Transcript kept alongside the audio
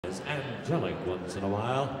angelic once in a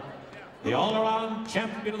while. The all-around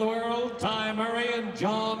champion of the world, Ty Murray, and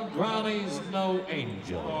John Growley's no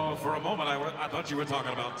angel. Oh, for a moment, I thought you were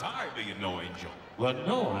talking about Ty being no angel. Well,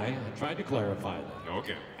 no, I tried to clarify that.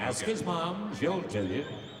 Okay. Ask his mom, she'll tell you.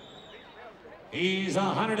 He's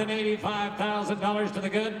 $185,000 to the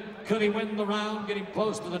good. Could he win the round, get him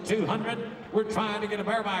close to the 200? We're trying to get a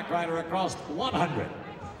bareback rider across 100.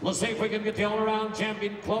 Let's see if we can get the all-around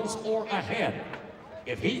champion close or ahead.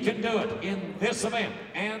 If he can do it in this event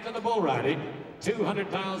and in the bull riding,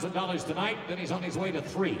 $200,000 tonight, then he's on his way to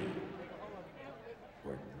 3.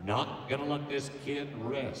 We're not gonna let this kid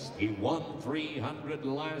rest. He won 300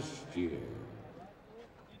 last year.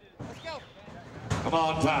 Let's go. Come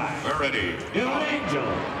on, Ty. We're ready. You're an angel.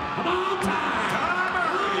 Come on, Ty.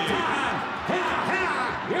 Come on, Ty.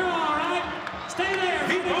 Yeah. You're all right. Stay there.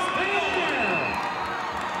 Stay there.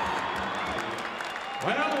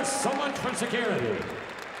 Well, so much for security.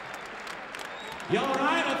 You all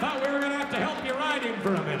right? I thought we were going to have to help you ride him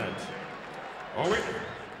for a minute. Oh,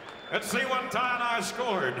 let's see what Ty and I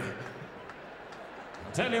scored.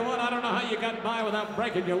 I'll tell you what, I don't know how you got by without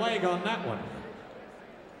breaking your leg on that one.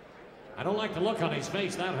 I don't like the look on his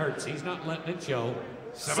face. That hurts. He's not letting it show.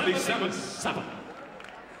 77.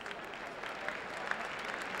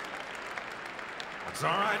 That's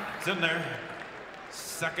all right. It's in there.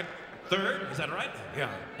 Second, third. Is that right? Yeah.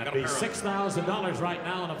 That'd be $6,000 right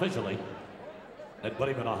now unofficially. That'd put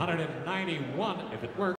him at 191 if it worked.